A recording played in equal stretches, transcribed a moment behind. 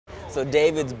So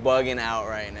David's bugging out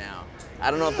right now.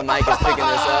 I don't know if the mic is picking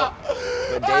this up,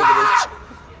 but David is...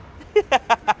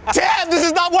 Damn, this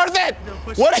is not worth it!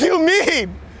 What do you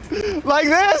mean? Like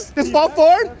this? Just fall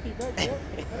forward?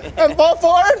 And fall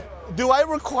forward? Do I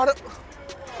record it?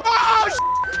 Oh,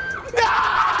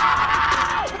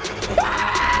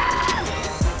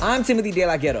 no! I'm Timothy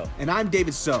DeLaGhetto. And I'm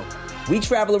David So. We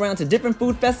travel around to different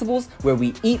food festivals where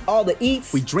we eat all the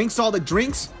eats. We drinks all the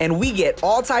drinks. And we get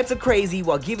all types of crazy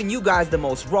while giving you guys the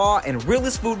most raw and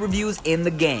realest food reviews in the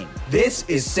game. This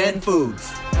is Send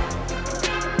Foodz.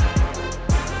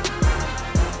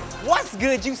 What's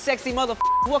good, you sexy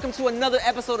motherfuckers? Welcome to another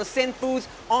episode of Send Foodz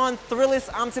on Thrillist.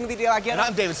 I'm Timothy DeLaGhetto. And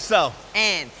I'm David So.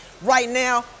 And right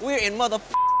now, we're in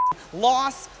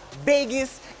Las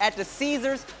Vegas at the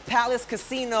Caesars Palace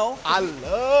Casino. I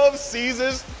love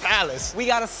Caesars Palace. We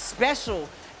got a special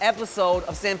episode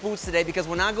of Send Foodz today because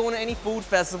we're not going to any food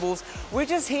festivals. We're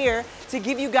just here to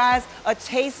give you guys a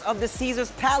taste of the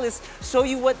Caesars Palace, show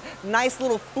you what nice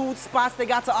little food spots they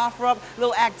got to offer up,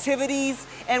 little activities,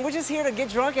 and we're just here to get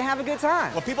drunk and have a good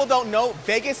time. What people don't know,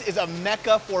 Vegas is a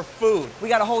mecca for food. We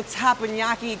got a whole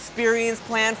teppanyaki experience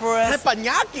planned for us.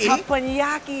 Teppanyaki?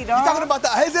 Teppanyaki, dog. You talking about the,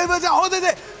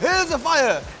 here's the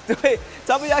fire. Wait,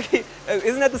 teppanyaki,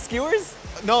 isn't that the skewers?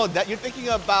 No, that you're thinking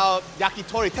about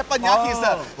yakitori. Teppanyaki is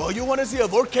the, well, you want to see a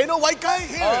volcano, white guy?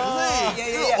 Here,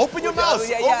 yeah. Open your mouth.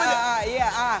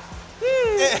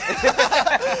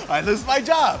 I lose my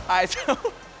job. All right, so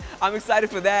I'm excited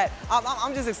for that.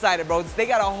 I'm just excited, bro. They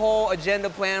got a whole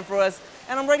agenda planned for us,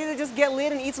 and I'm ready to just get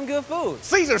lit and eat some good food.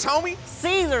 Caesars, homie.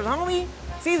 Caesars, homie.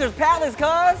 Caesars Palace,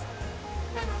 cuz.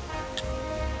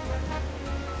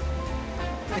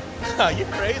 You're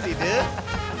crazy, dude.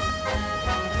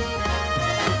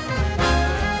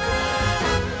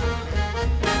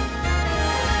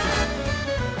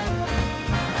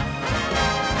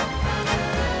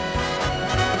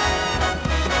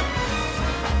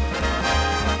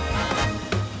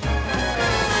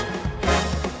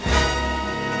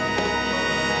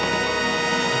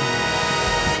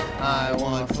 I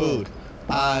want food.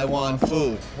 I want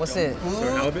food. What's it?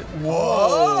 Halibut.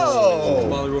 Whoa!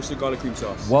 Tamale roasted garlic cream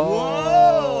sauce.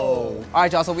 Whoa! All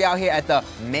right, y'all. So we out here at the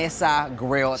Mesa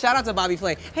Grill. Shout out to Bobby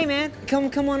Flay. Hey, man, come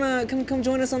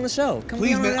join us on the show. Come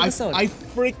Please, on man. an episode. I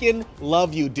freaking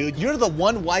love you, dude. You're the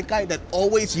one white guy that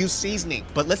always uses seasoning.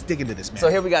 But let's dig into this, man. So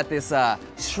here we got this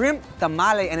shrimp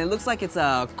tamale, and it looks like it's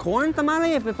a corn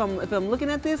tamale. If I'm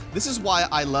looking at this. This is why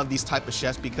I love these type of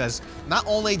chefs, because not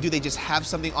only do they just have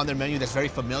something on their menu that's very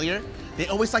familiar, they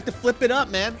always like to flip it up,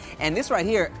 man. And this right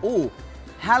here, ooh,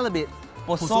 halibut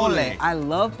pozole. I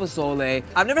love pozole.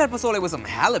 I've never had pozole with some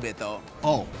halibut though.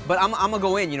 Oh. But I'm gonna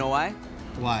go in, you know why?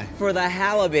 Why? For the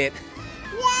halibut.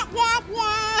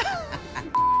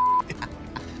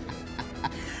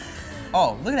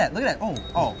 Oh, look at that,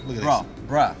 Oh, Look at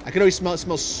bruh. I can already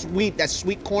smell sweet, that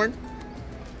sweet corn.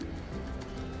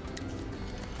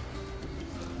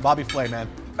 Bobby Flay, man.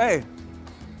 Hey,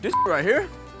 this right here,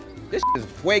 this is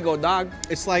fuego, dog.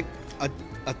 It's like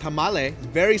a tamale,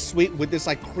 very sweet with this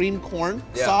like cream corn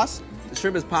sauce. The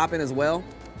shrimp is popping as well.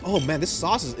 Oh man, this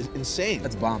sauce is insane.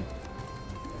 That's bomb.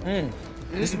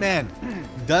 This man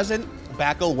doesn't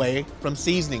back away from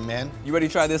seasoning, man. You ready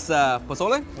to try this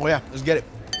pozole? Oh yeah, let's get it.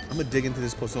 I'm gonna dig into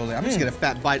this pozole. I'm just gonna get a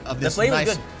fat bite of this flavor's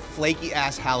nice good. flaky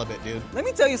ass halibut, dude. Let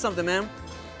me tell you something, man.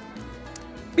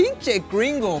 Pinche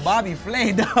gringo Bobby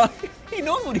Flay, dog. He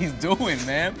knows what he's doing,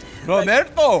 man.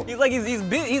 Roberto. He's like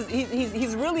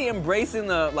he's really embracing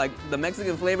the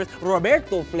Mexican flavors.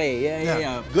 Roberto Flay,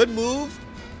 yeah. Good move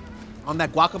on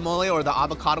that guacamole or the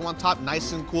avocado on top,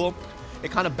 nice and cool.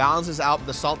 It kind of balances out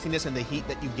the saltiness and the heat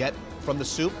that you get from the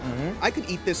soup. I could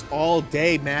eat this all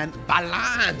day, man.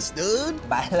 Balance, dude.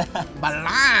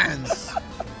 Balance.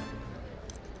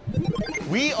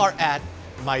 We are at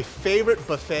my favorite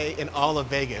buffet in all of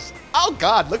Vegas. Oh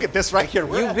God, look at this right here.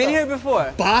 You've been here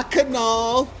before.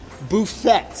 Bacchanal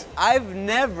Buffet. I've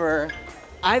never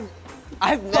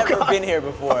been here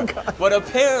before, but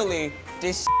apparently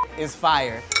this is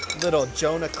fire. Little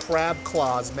Jonah crab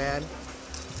claws, man.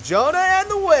 Jonah and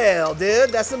the whale, dude.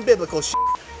 That's some biblical shit.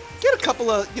 Get a couple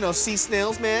of, sea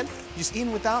snails, man. You just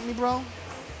eating without me, bro?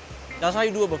 That's how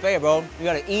you do a buffet, bro. You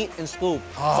gotta eat and scoop.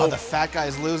 Oh, the fat guy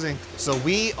is losing. So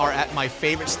we are at my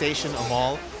favorite station of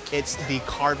all. It's the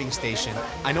carving station.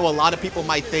 I know a lot of people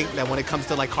might think that when it comes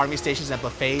to like carving stations at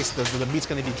buffets, the meat's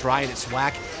gonna be dry and it's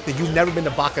whack. Then you've never been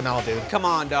to Bacchanal, dude. Come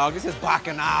on, dog. This is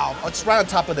Bacchanal. Oh, it's right on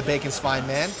top of the bacon's fine,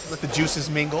 man. Let the juices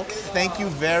mingle. Thank you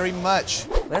very much.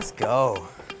 Let's go.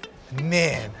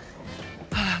 Man.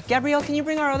 Gabrielle, can you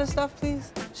bring our other stuff,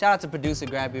 please? Shout out to producer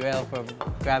Gabrielle for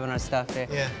grabbing our stuff there.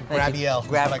 Yeah, Thank you.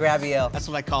 Gabrielle. Gabrielle. That's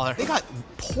what I call her. They got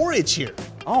porridge here.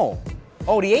 Oh,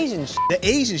 the Asian shit. The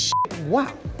Asian shit.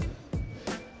 Wow.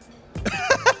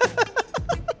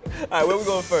 All right, where we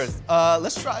going first?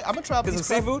 Let's try. I'm gonna try out Get these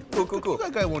some seafood? Cool. I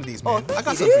got one of these, man. Oh, I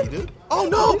got thank something you, for you, dude. Oh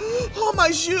no! Oh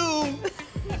my shoe!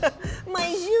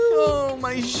 My shoe. Oh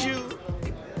my shoe!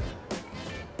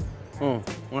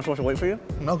 Want us to wait for you?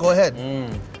 No, go ahead.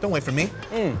 Don't wait for me,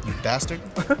 you bastard.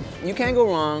 You can't go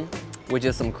wrong with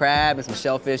just some crab and some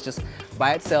shellfish, just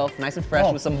by itself, nice and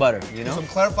fresh with some butter, you know? Some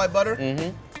clarified butter.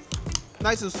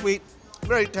 Nice and sweet,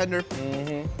 very tender.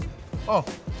 Oh,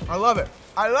 I love it.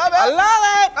 I love it. I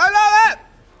love it. I love it.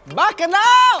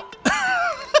 Bacalao!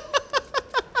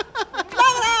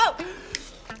 Bacalao!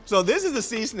 So this is the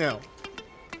sea snail.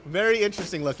 Very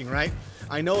interesting looking, right?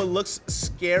 I know it looks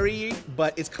scary,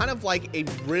 but it's kind of like a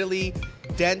really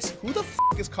dense. Who the f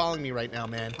is calling me right now,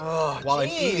 man? While I'm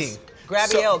eating.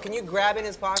 Gabrielle, can you grab in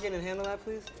his pocket and handle that,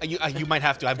 please? You might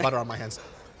have to. I have butter on my hands.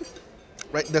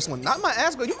 Right, this one. Not my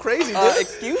ass, girl. You crazy, dude.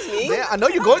 Excuse me? Man, I know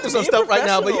you're going through some Be stuff right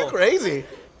now, but professional. you're crazy.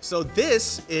 So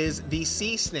this is the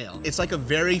sea snail. It's like a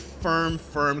very firm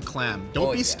clam.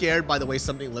 Don't be scared by the way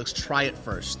something looks. Try it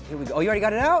first. Here we go. Oh, you already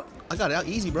got it out? I got it out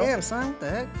easy, bro. Damn, son, what the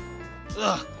heck?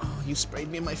 Ugh. Oh, you sprayed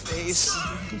me in my face.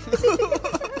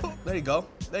 There you go.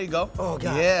 There you go. Oh,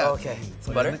 God. Yeah. Okay.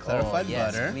 Put Butter? in the clarified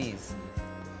yes, butter. Please.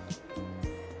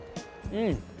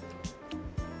 Hey,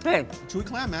 Chewy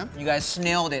clam, man. you guys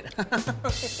snailed it.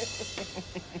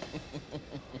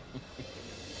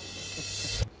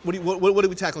 What are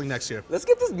we tackling next here? Let's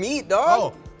get this meat,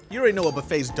 dog. Oh, you already know what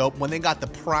buffet's dope when they got the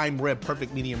prime rib,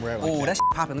 perfect medium rare like Oh, that. that's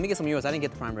popping. Let me get some of yours. I didn't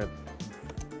get the prime rib.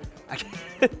 I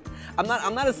can't. I'm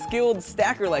not a skilled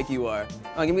stacker like you are.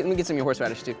 Oh, let me get some of your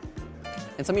horseradish too,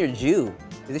 and some of your jus.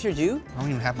 Is this your jus? I don't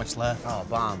even have much left. Oh,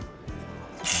 bomb.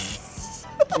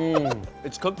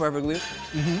 It's cooked perfectly.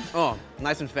 Oh,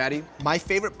 nice and fatty. My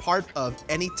favorite part of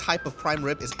any type of prime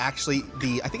rib is actually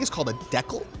I think it's called a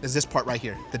decal, is this part right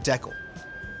here, the decal.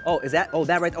 Oh, is that? Oh,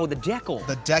 that right? Oh, the decal.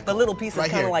 The decal. The little piece is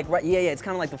Right kind here. of like yeah. It's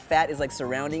kind of like the fat is like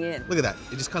surrounding it. Look at that.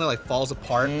 It just kind of like falls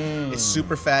apart. It's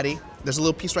super fatty. There's a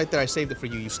little piece right there. I saved it for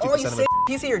you, you stupid Oh, you son of saved a... a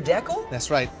piece of your decal? That's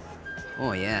right.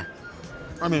 Oh yeah.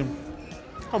 I mean,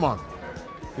 come on.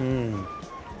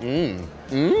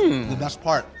 The best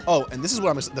part. Oh, and this is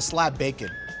what the slab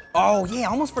bacon. Oh yeah,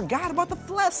 I almost forgot about the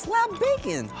slab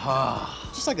bacon.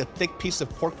 Just like a thick piece of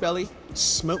pork belly,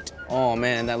 smoked. Oh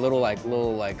man, that little a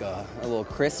little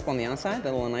crisp on the outside.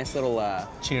 That little nice little.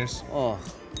 Cheers. Oh.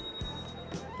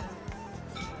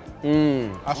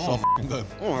 That's so f***ing good.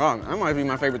 Oh my god, that might be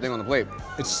my favorite thing on the plate.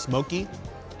 It's smoky.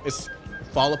 It's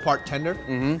fall apart tender.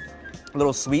 A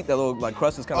little sweet. That little like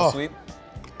crust is kind of sweet.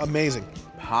 Amazing.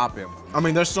 Popping. I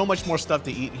mean, there's so much more stuff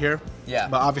to eat here. Yeah.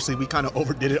 But obviously, we kind of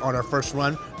overdid it on our first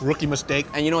run. Rookie mistake.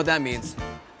 And you know what that means?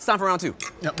 It's time for round 2.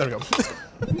 Yep, there we go.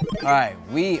 All right,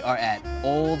 we are at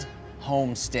Old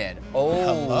Homestead. Oh.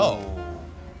 Hello.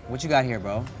 What you got here,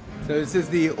 bro? So this is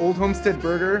the Old Homestead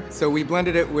Burger. So we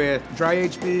blended it with dry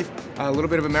aged beef, a little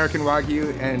bit of American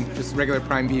Wagyu, and just regular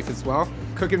prime beef as well.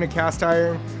 Cook it in a cast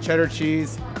iron, cheddar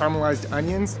cheese, caramelized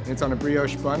onions. And it's on a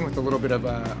brioche bun with a little bit of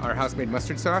our house-made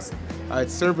mustard sauce.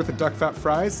 It's served with the duck fat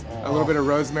fries, a little bit of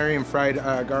rosemary and fried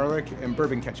garlic, and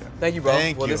bourbon ketchup. Thank you, bro.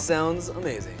 Thank well, you. this sounds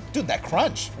amazing. Dude, that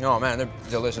crunch. Oh man, they're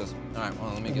delicious. All right,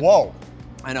 well, let me get. Whoa.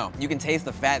 I know. You can taste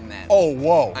the fat in that. Oh,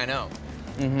 whoa. I know.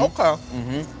 Okay.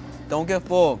 Don't get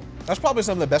full. That's probably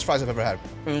some of the best fries I've ever had.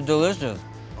 It's delicious.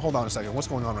 Hold on a second. What's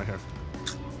going on right here?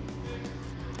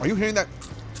 Are you hearing that?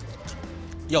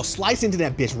 Yo, slice into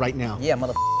that bitch right now. Yeah,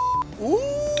 mother. Ooh!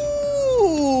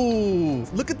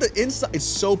 Look at the inside. It's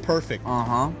so perfect.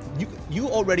 Uh-huh. You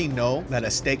already know that a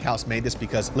steakhouse made this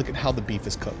because look at how the beef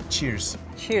is cooked. Cheers.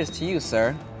 Cheers to you,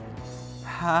 sir.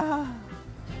 Huh?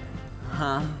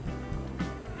 Huh?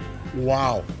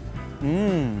 Wow.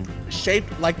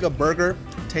 Shaped like a burger,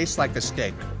 tastes like a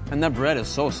steak. And that bread is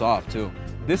so soft too.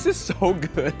 This is so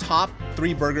good. Top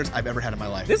 3 burgers I've ever had in my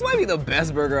life. This might be the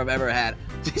best burger I've ever had.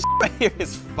 This right here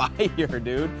is fire,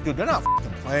 dude. Dude, they're not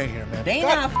f***ing playing here, man. They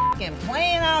not fucking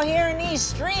playing out here in these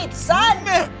streets,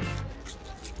 son.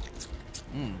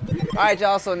 All right,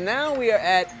 y'all, so now we are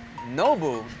at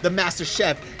Nobu. The master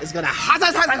chef is gonna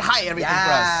hi everything for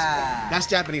us. That's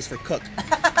Japanese for cook.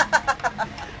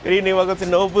 Good evening, welcome to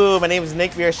Nobu. My name is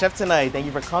Nick. We are chef tonight. Thank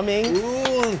you for coming.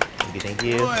 Ooh. Thank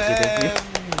you. Thank you.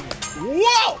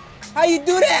 Whoa! How you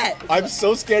do that? I'm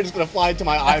so scared it's gonna fly into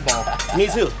my eyeball. Me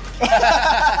too.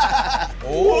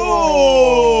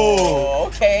 Oh,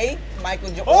 okay. Michael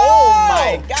Jordan. Oh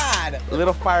my God.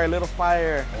 Little fire, little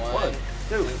fire. 1,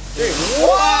 2, 3.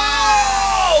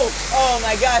 Whoa! Oh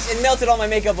my gosh, it melted all my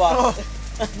makeup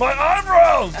off. My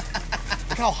eyebrows!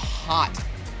 Look how hot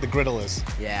the griddle is.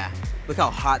 Yeah. Look how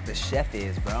hot the chef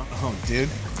is, bro. Oh, dude.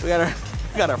 We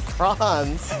got our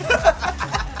prawns.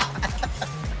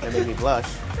 That made me blush.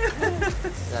 We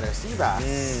got our sea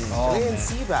bass. Korean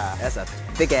sea bass. That's a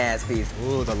thick ass piece.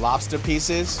 Ooh, the lobster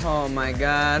pieces. Oh my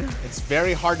God. It's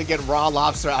very hard to get raw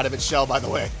lobster out of its shell, by the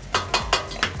way.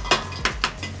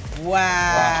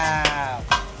 Wow.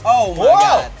 Oh my Whoa.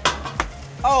 God.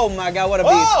 Oh my God, what a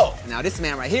Whoa. beast. Now this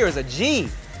man right here is a G.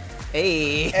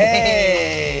 Hey.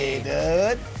 Hey,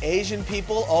 dude. Asian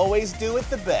people always do it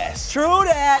the best. True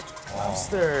that.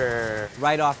 Lobster.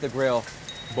 Right off the grill.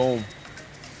 Boom.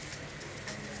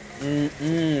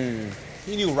 Mm-mm.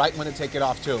 He knew right when to take it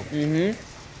off, too.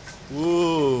 Mm-hmm.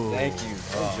 Ooh. Thank you.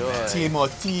 Enjoy.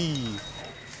 Timothy.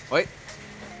 Wait.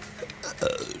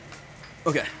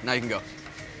 Okay, now you can go.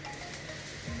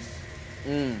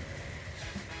 You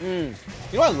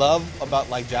know what I love about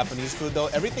like Japanese food though?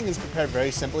 Everything is prepared very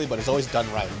simply, but it's always done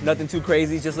right. Nothing too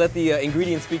crazy, just let the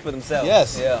ingredients speak for themselves.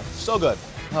 Yes. Yeah. So good.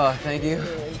 Oh, thank you.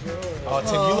 Oh,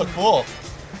 Tim, you look full.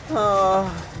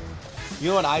 You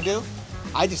know what I do?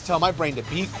 I just tell my brain to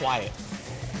be quiet.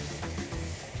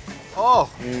 Oh.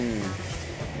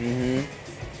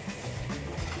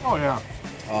 Oh yeah.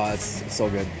 Oh, it's so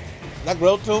good. That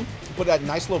grilled too, put that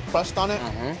nice little crust on it.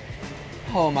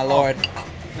 Oh my Lord.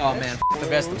 Oh man, the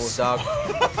vegetables, dog.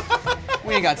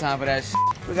 We ain't got time for that shit.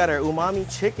 We got our umami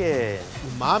chicken.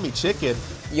 Umami chicken.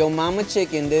 Yo mama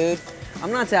chicken, dude.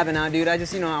 I'm not tapping out, dude. I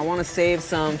just, I want to save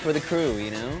some for the crew,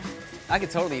 I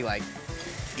could totally, like,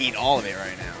 eat all of it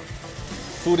right now.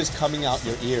 Food is coming out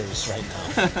your ears right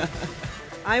now.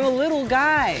 I'm a little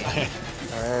guy.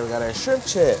 All right, we got our shrimp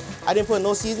chip. I didn't put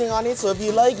no seasoning on it, so if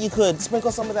you like, you could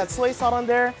sprinkle some of that soy sauce on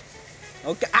there.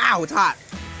 Okay. Ow, it's hot.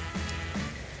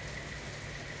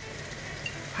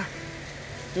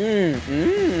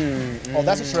 Oh,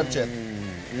 that's a shrimp chip.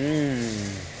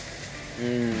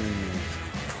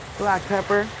 Black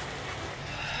pepper.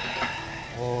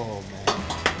 Oh, man.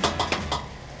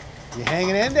 You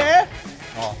hanging in there?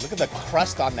 Oh, look at the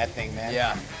crust on that thing, man.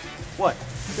 Yeah. 1,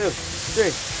 2,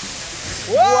 3.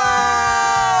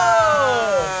 Wow!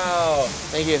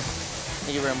 Thank you.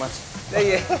 Thank you very much.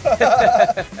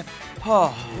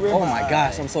 Oh my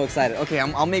gosh, I'm so excited. Okay,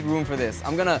 I'll make room for this.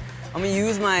 I'm gonna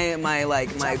use my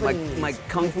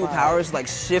kung fu powers to like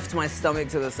shift my stomach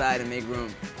to the side and make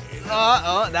room.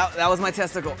 That was my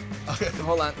testicle. Okay.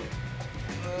 Hold on.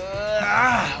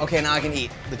 Okay, now I can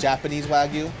eat. The Japanese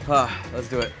Wagyu. Let's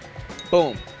do it.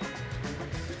 Boom.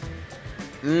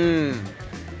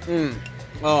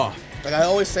 Oh. Like I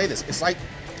always say this, it's like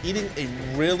eating a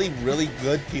really, really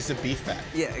good piece of beef fat.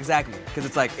 Yeah, exactly. Because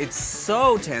it's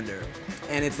so tender,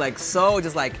 and it's like so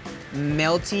just like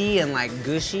melty and like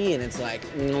gushy, and it's like.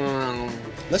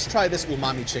 Let's try this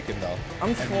umami chicken though.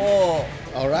 I'm full.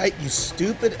 All right, you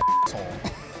stupid asshole.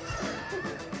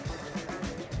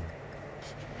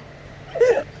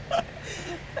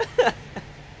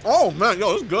 Oh man,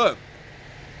 yo, it's good.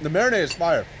 The marinade is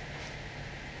fire.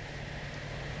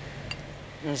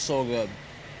 It's so good.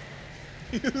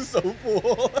 You're so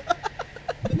full.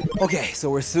 Okay, so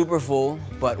we're super full,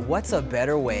 but what's a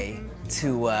better way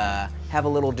to have a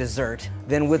little dessert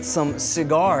than with some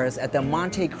cigars at the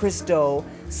Monte Cristo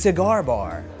Cigar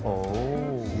Bar?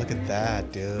 Oh, look at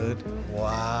that, dude.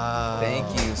 Wow. Thank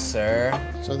you, sir.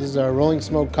 So this is our rolling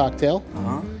smoke cocktail.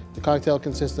 Uh-huh. The cocktail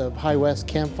consists of High West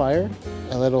Campfire,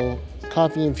 a little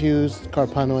coffee-infused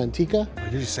Carpano Antica.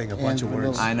 You're just saying a bunch of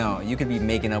words. I know, you could be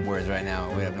making up words right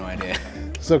now. We have no idea.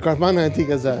 So Carpano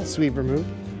Antica is a sweet vermouth.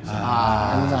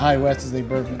 And then the High West is a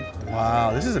bourbon.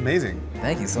 Wow, this is amazing.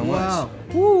 Thank you so Wow.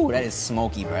 much. Woo, that is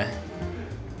smoky, bruh.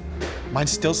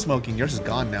 Mine's still smoking. Yours is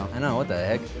gone now. I know, what the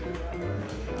heck?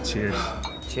 Cheers.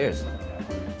 Cheers.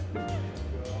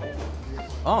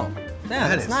 Oh, yeah, That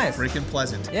that's is nice. freaking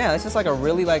pleasant. Yeah, it's just like a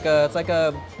really it's like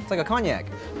a cognac.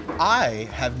 I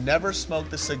have never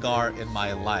smoked a cigar in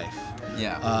my life.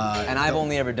 Yeah. And I've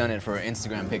only ever done it for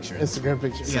Instagram pictures. Instagram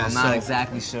pictures. So Yeah, I'm not so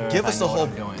exactly sure. Give if us I a know whole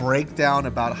what I'm doing. breakdown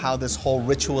about how this whole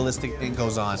ritualistic thing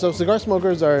goes on. So cigar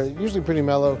smokers are usually pretty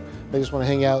mellow. They just want to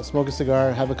hang out, smoke a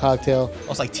cigar, have a cocktail. Oh,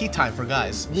 it's like tea time for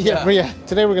guys. Yeah, but yeah.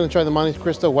 Today we're going to try the Monte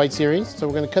Cristo White Series. So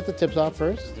we're going to cut the tips off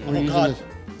first. Oh my God.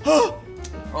 Oh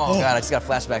God, I just got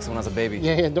flashbacks to when I was a baby.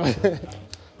 Yeah.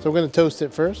 So we're going to toast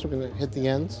it first. We're going to hit the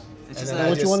ends. It's And just then And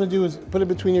what you want to do is put it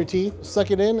between your teeth,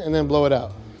 suck it in, and then blow it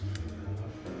out.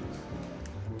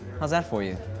 how's that for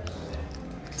you?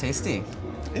 Tasty.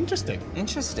 Interesting.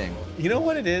 Interesting. You know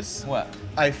what it is? What?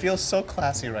 I feel so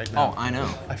classy right now. Oh, I know.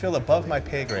 I feel above my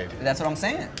pay grade. That's what I'm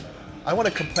saying. I want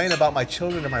to complain about my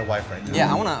children and my wife right now.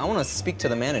 Yeah, I wanna speak to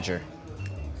the manager.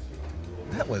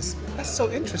 That's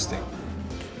so interesting.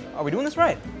 Are we doing this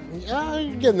right? Yeah,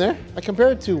 you're getting there. I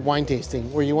compare it to wine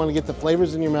tasting, where you want to get the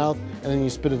flavors in your mouth and then you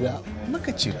spit it out. Look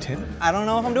at you, Tim. I don't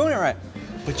know if I'm doing it right.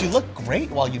 But you look great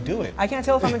while you do it. I can't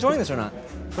tell if I'm enjoying this or not.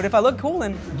 But if I look cool,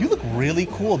 then You look really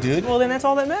cool, dude. well, then that's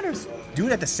all that matters. Do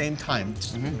it at the same time.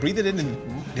 Just breathe it in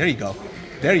and there you go.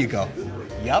 There you go.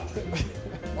 Yup.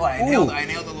 Oh, I nailed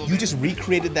it a little You just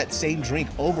recreated that same drink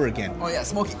over again. Oh yeah,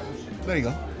 smoky. There you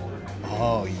go.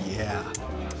 Oh, yeah.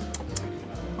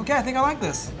 Okay, I think I like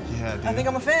this. Yeah, dude. I think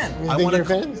I'm a fan. You I think wanna you're a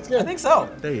fan? It's good. I think so.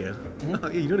 There you go.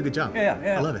 Yeah, you're doing a good job.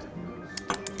 Yeah. I love it.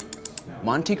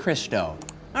 Monte Cristo.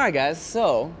 All right, guys,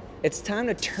 so it's time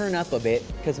to turn up a bit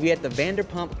because we at the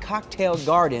Vanderpump Cocktail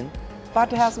Garden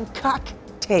about to have some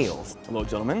cocktails. Hello,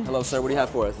 gentlemen. Hello, sir. What do you have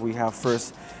for us? We have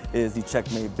first is the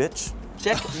Checkmate Bitch.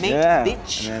 Checkmate, Yeah.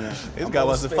 bitch. And then This guy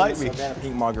wants to fight me. Vanna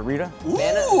Pink Margarita.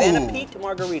 Vanna Pete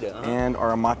Margarita. And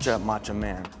our Matcha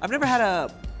Man. I've never had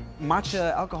a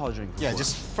matcha alcohol drink before. Yeah,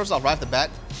 just first off, right off the bat,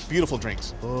 beautiful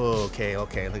drinks. Oh, okay,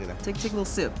 look at that. Take a little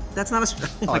sip. That's not a...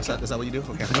 Oh, is that what you do?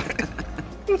 Okay.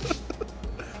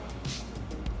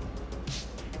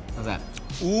 How's that?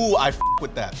 Ooh, I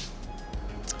with that.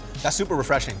 That's super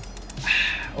refreshing.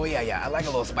 Oh, yeah. I like a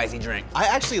little spicy drink. I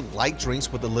actually like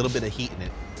drinks with a little bit of heat in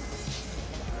it.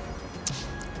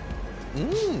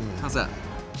 How's that?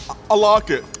 I like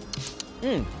it.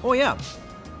 Oh, yeah.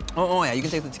 Oh, yeah. You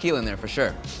can take the tequila in there for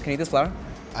sure. Can you eat this flower?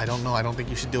 I don't know. I don't think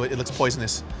you should do it. It looks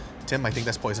poisonous. Tim, I think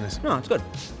that's poisonous. No, it's good.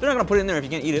 They're not going to put it in there if you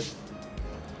can't eat it.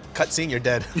 Cut scene, you're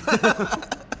dead.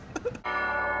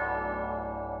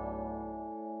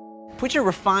 Put your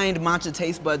refined matcha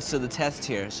taste buds to the test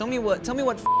here. Tell me what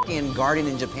f***ing garden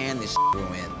in Japan this grew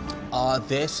in.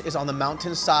 This is on the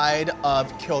mountainside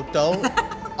of Kyoto.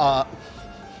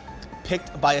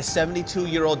 Picked by a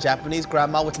 72-year-old Japanese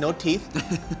grandma with no teeth.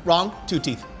 Wrong, 2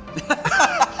 teeth.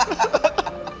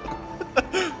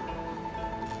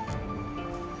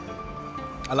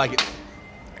 I like it.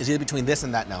 It's either between this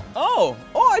and that now. Oh,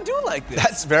 I do like this.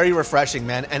 That's very refreshing,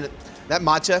 man. And that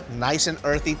matcha, nice and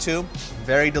earthy too.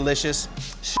 Very delicious.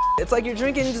 It's like you're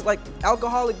drinking just like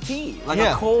alcoholic tea, like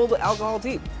Yeah. a cold alcohol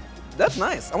tea. That's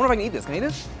nice. I wonder if I can eat this. Can I eat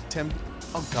this? Tim,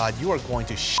 oh God, you are going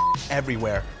to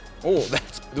everywhere. Oh,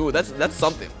 that's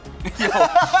something.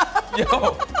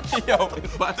 Yo,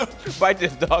 bite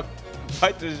this dog.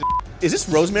 Bite this. Is this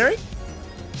rosemary?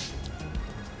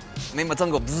 Made my tongue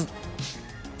go bzz.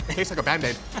 It tastes like a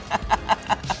Band-Aid.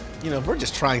 You know, if we're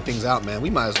just trying things out, man, we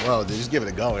might as well just give it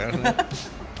a go. Yeah?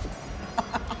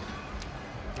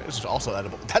 This is also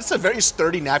edible. That's a very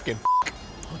sturdy napkin.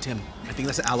 Oh, Tim, I think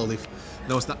that's an aloe leaf.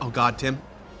 No, it's not. Oh, God, Tim.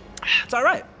 It's all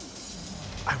right.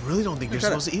 I really don't think you're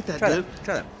supposed to eat that, Try dude. that.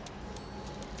 Try that.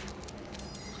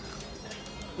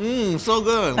 So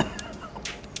good.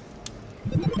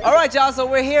 All right, y'all, so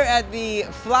we're here at the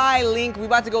Fly Link. We're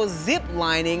about to go zip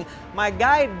lining. My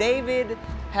guy, David,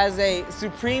 has a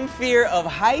supreme fear of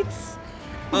heights.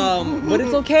 But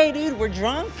it's okay, dude. We're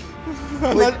drunk.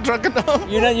 I'm not drunk enough.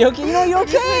 You're okay? You know, you're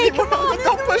okay. Come on.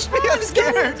 Don't push me. I'm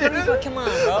scared. Come on,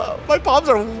 bro. My palms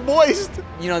are moist.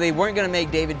 You know, they weren't gonna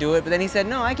make David do it, but then he said,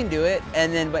 no, I can do it.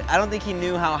 And then, but I don't think he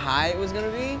knew how high it was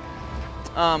gonna be.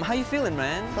 How you feeling,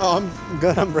 man? Oh, I'm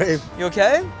good. I'm brave. You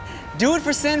okay? Do it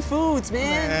for Send Foodz,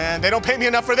 man. And they don't pay me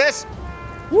enough for this.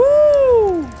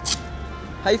 Woo!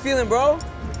 How you feeling, bro?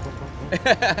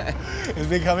 It's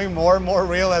becoming more and more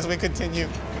real as we continue.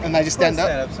 And I just stand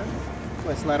up. Sir.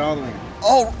 Let's slide all the way.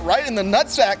 Oh, right in the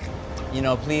nutsack. You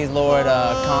know, please, Lord,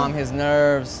 calm his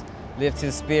nerves, lift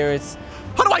his spirits.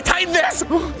 How do I tighten this? I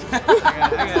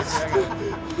got it.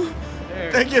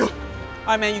 Thank you. All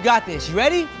right, man, you got this. You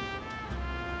ready?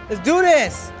 Let's do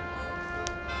this.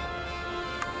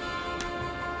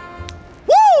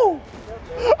 Woo!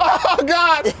 Oh,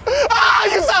 God. Ah,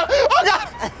 you saw. Oh, God.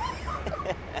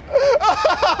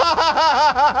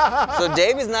 So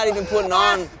David's not even putting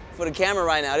on for the camera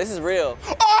right now. This is real.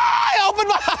 Oh, I opened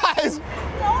my eyes.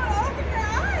 Don't open your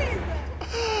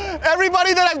eyes.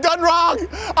 Everybody that I've done wrong,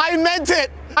 I meant it.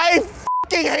 I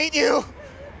fucking hate you.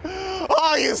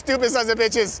 Oh, you stupid sons of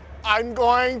bitches. I'm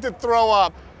going to throw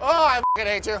up. Oh, I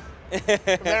fucking hate you.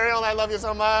 Mariel, I love you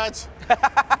so much.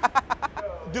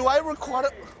 Do I record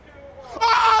it?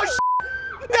 Oh,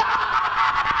 no!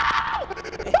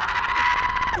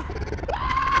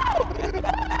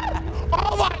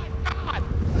 Oh my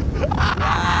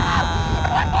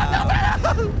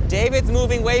God! David's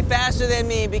moving way faster than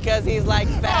me because he's like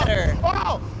fatter.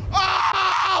 Oh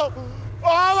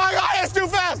my God, it's too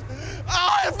fast!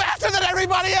 Oh, it's faster than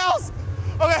everybody else!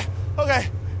 Okay,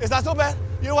 it's not so bad.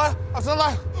 You know what? I'm still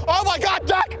alive. Oh my God,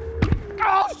 Jack!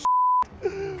 Oh,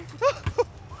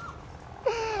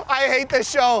 I hate this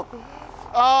show.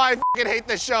 Oh, I fucking hate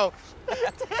this show.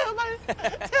 Damn,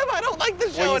 I don't like the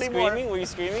show anymore. Were you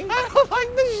screaming? I don't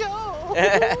like the show.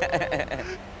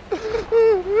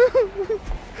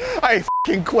 I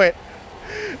fucking quit.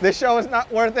 This show is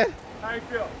not worth it. How you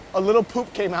feel? A little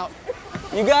poop came out.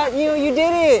 You did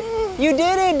it. You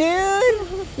did it,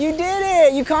 dude. You did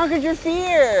it. You conquered your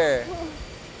fear.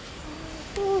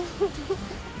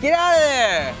 Get out of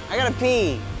there. I gotta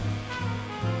pee.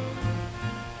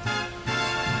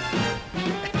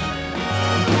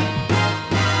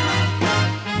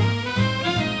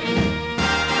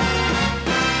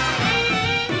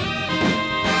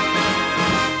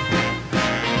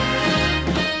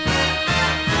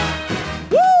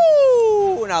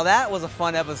 Now that was a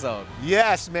fun episode.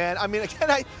 Yes, man. I mean,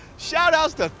 again, shout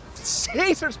outs to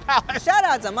Caesar's Palace. Shout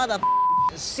out to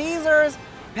Caesar's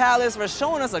Palace for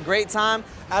showing us a great time.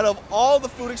 Out of all the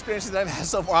food experiences that I've had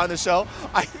so far on the show,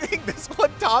 I think this one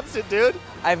tops it, dude.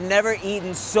 I've never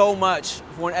eaten so much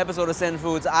for an episode of Send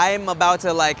Foodz. I'm about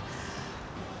to like,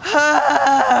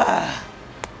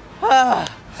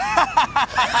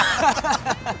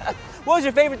 What was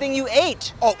your favorite thing you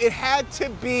ate? Oh, it had to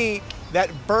be that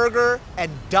burger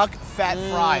and duck fat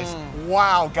fries.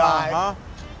 Wow, guy.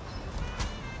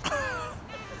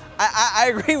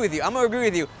 I agree with you. I'm gonna agree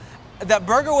with you. That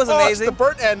burger was amazing. The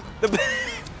burnt end.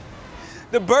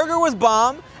 The burger was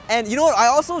bomb. And you know what? I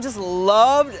also just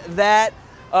loved that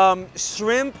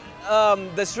shrimp,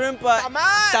 the shrimp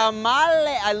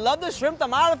tamale. I love the shrimp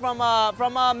tamale from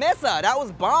Mesa. That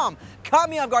was bomb. Caught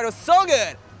me off guard. It was so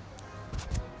good.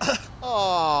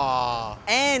 Aww.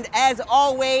 And as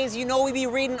always, you know we be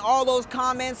reading all those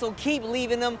comments, so keep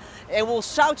leaving them and we'll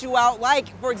shout you out.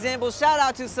 Like, for example, shout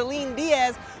out to Celine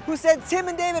Diaz, who said Tim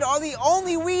and David are the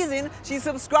only reason she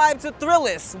subscribed to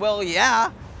Thrillist. Well,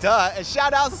 yeah. Duh, and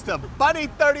shout outs to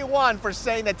Bunny31 for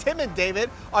saying that Tim and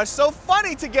David are so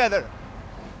funny together.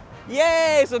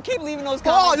 Yay, so keep leaving those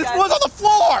comments. Oh, this one's on the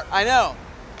floor. I know.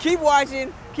 Keep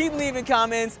watching, keep leaving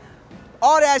comments,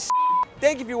 all that shit.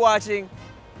 Thank you for watching.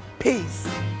 Peace.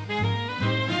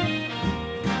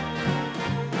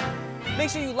 Make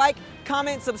sure you like,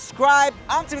 comment, subscribe.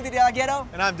 I'm Timothy DeLaGhetto.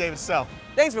 And I'm David So.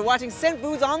 Thanks for watching Send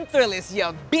Foodz on Thrillist,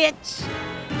 you bitch.